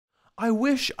I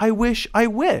wish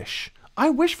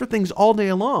for things all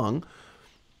day long.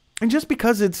 And just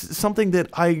because it's something that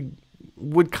I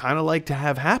would kind of like to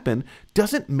have happen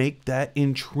doesn't make that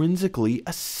intrinsically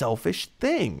a selfish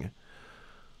thing.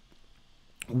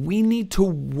 We need to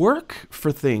work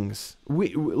for things.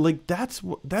 That's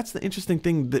the interesting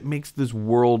thing that makes this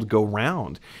world go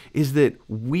round, is that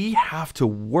we have to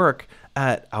work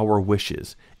at our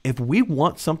wishes. If we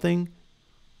want something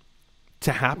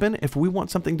to happen, if we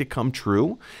want something to come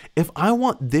true, if I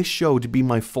want this show to be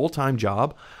my full-time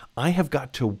job, I have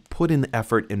got to put in the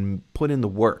effort and put in the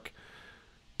work.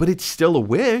 But it's still a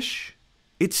wish.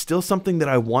 It's still something that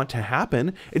I want to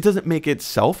happen. It doesn't make it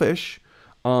selfish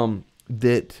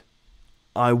that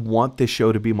I want this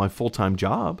show to be my full-time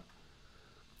job.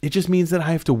 It just means that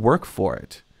I have to work for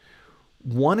it.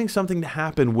 Wanting something to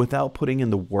happen without putting in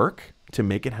the work to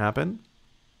make it happen,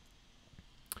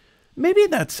 maybe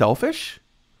that's selfish,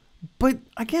 but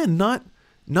again, not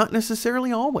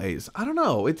necessarily always. I don't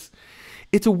know. It's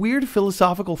a weird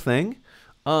philosophical thing.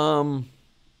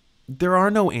 There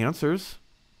are no answers.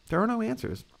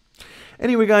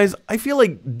 Anyway, guys, I feel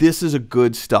like this is a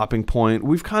good stopping point.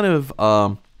 We've kind of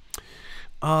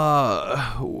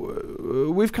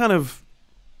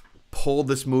pulled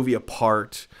this movie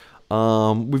apart.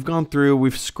 We've gone through,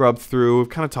 we've scrubbed through, we've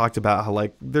kind of talked about how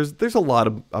like there's a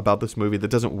lot about this movie that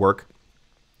doesn't work.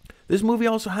 This movie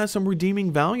also has some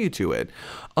redeeming value to it.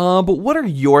 But what are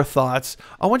your thoughts?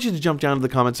 I want you to jump down to the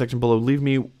comment section below. Leave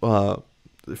me a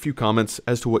few comments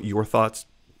as to what your thoughts,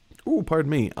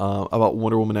 about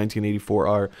Wonder Woman 1984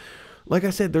 are. Like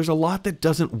I said, there's a lot that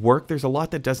doesn't work. There's a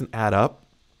lot that doesn't add up.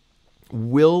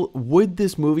 Would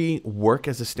this movie work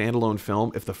as a standalone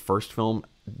film if the first film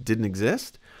didn't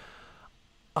exist?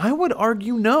 I would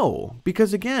argue no,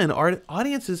 because again, our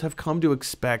audiences have come to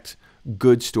expect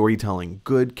good storytelling,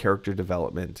 good character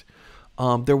development.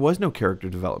 There was no character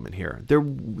development here. There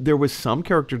was some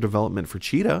character development for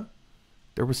Cheetah.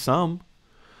 There was some.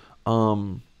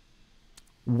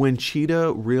 When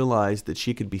Cheetah realized that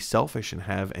she could be selfish and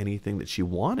have anything that she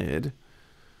wanted,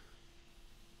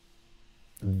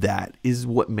 that is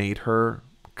what made her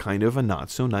kind of a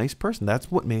not so nice person. That's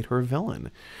what made her a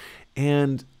villain.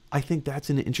 And I think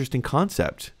that's an interesting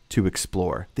concept to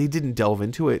explore. They didn't delve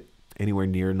into it anywhere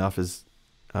near enough as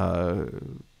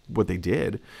what they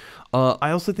did.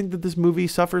 I also think that this movie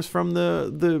suffers from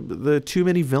the too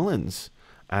many villains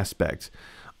aspect.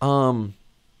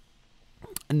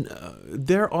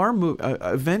 There are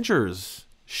Avengers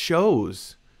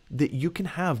shows that you can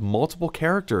have multiple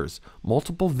characters,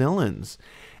 multiple villains,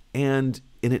 and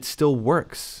it still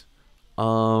works.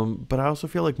 But I also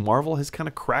feel like Marvel has kind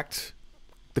of cracked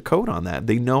the code on that.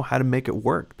 They know how to make it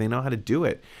work. They know how to do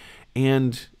it.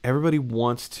 And everybody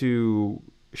wants to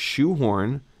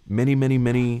shoehorn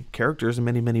many characters and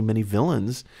many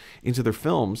villains into their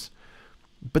films,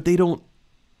 but they don't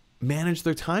manage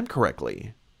their time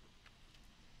correctly.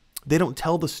 They don't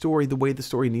tell the story the way the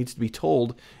story needs to be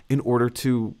told in order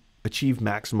to achieve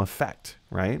maximum effect,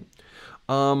 right?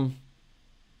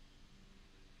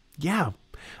 Yeah,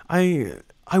 I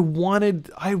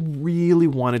really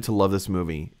wanted to love this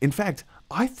movie. In fact,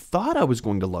 I thought I was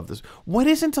going to love this. What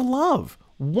isn't to love?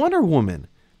 Wonder Woman,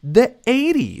 the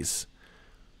 80s.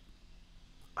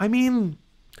 I mean,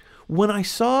 when I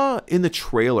saw in the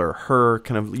trailer her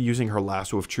kind of using her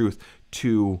lasso of truth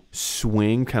to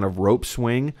swing, kind of rope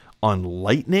swing on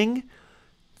lightning,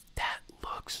 that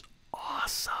looks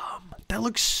awesome. That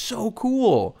looks so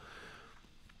cool.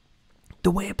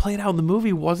 The way it played out in the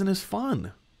movie wasn't as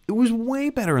fun. It was way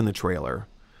better in the trailer.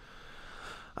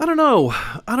 I don't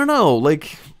know.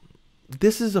 Like,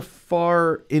 this is a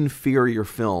far inferior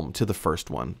film to the first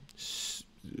one.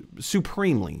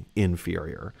 Supremely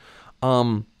inferior.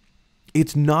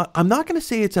 It's not, I'm not going to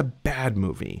say it's a bad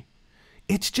movie.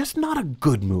 It's just not a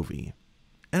good movie.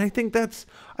 And I think that's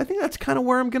kind of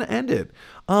where I'm going to end it.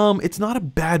 It's not a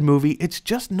bad movie. It's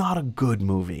just not a good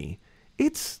movie.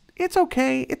 It's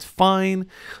okay. It's fine.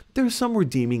 There's some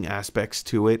redeeming aspects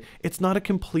to it. It's not a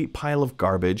complete pile of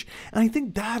garbage. And I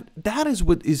think that is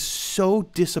what is so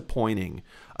disappointing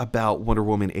about Wonder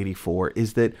Woman 84,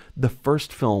 is that the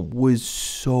first film was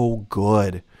so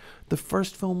good. The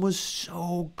first film was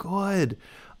so good.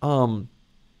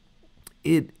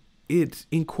 It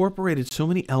incorporated so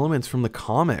many elements from the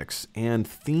comics and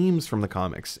themes from the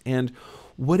comics and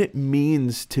what it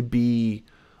means to be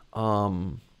not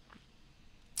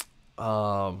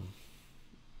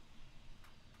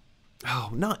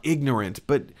ignorant,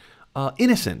 but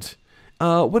innocent.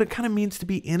 What it kind of means to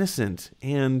be innocent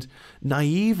and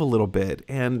naive a little bit,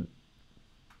 and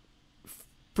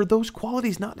for those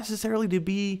qualities not necessarily to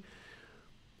be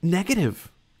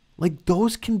negative. Like,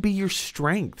 those can be your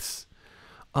strengths.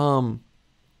 Not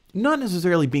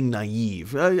necessarily being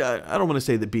naive. I don't want to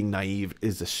say that being naive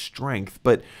is a strength,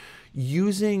 but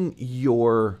using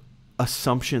your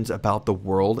assumptions about the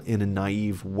world in a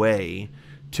naive way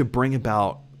to bring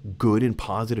about good and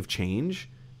positive change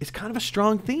is kind of a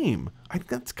strong theme. I think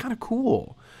that's kind of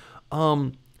cool.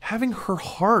 Having her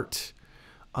heart.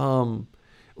 Wonder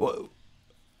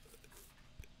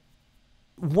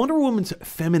Woman's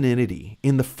femininity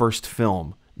in the first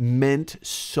film meant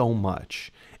so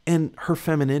much. And her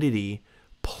femininity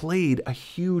played a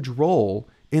huge role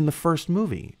in the first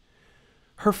movie.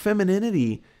 Her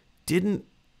femininity didn't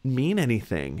mean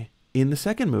anything in the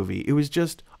second movie. It was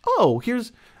just, oh,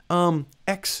 here's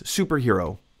X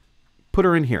superhero. Put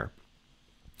her in here.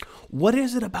 What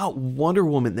is it about Wonder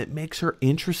Woman that makes her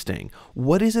interesting?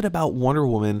 What is it about Wonder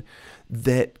Woman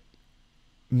that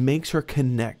makes her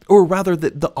connect, or rather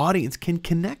that the audience can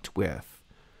connect with?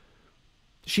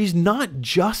 She's not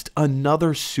just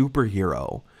another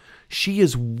superhero. She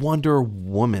is Wonder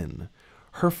Woman.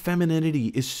 Her femininity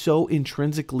is so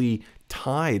intrinsically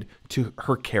tied to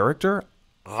her character,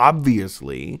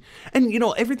 obviously. And, you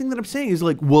know, everything that I'm saying is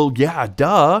like, well, yeah,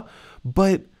 duh.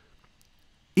 But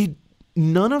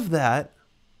none of that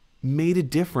made a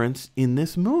difference in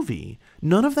this movie.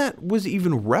 None of that was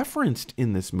even referenced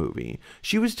in this movie.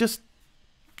 She was just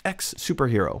X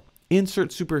superhero. Insert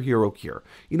superhero here.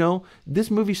 You know,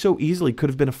 this movie so easily could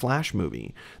have been a Flash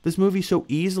movie. This movie so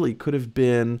easily could have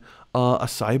been a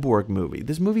Cyborg movie.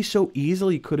 This movie so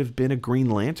easily could have been a Green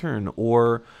Lantern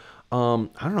or, I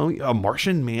don't know, a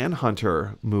Martian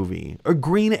Manhunter movie. A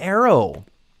Green Arrow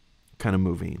kind of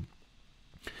movie.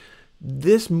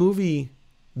 This movie,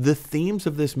 the themes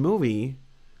of this movie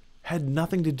had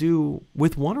nothing to do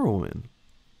with Wonder Woman.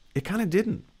 It kind of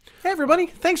didn't. Hey everybody,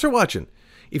 thanks for watching.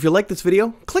 If you like this video,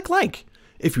 click like.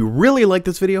 If you really like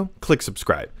this video, click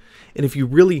subscribe. And if you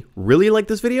really, really like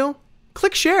this video,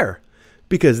 click share.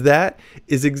 Because that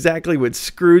is exactly what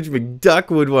Scrooge McDuck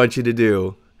would want you to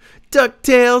do.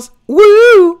 DuckTales,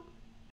 woo!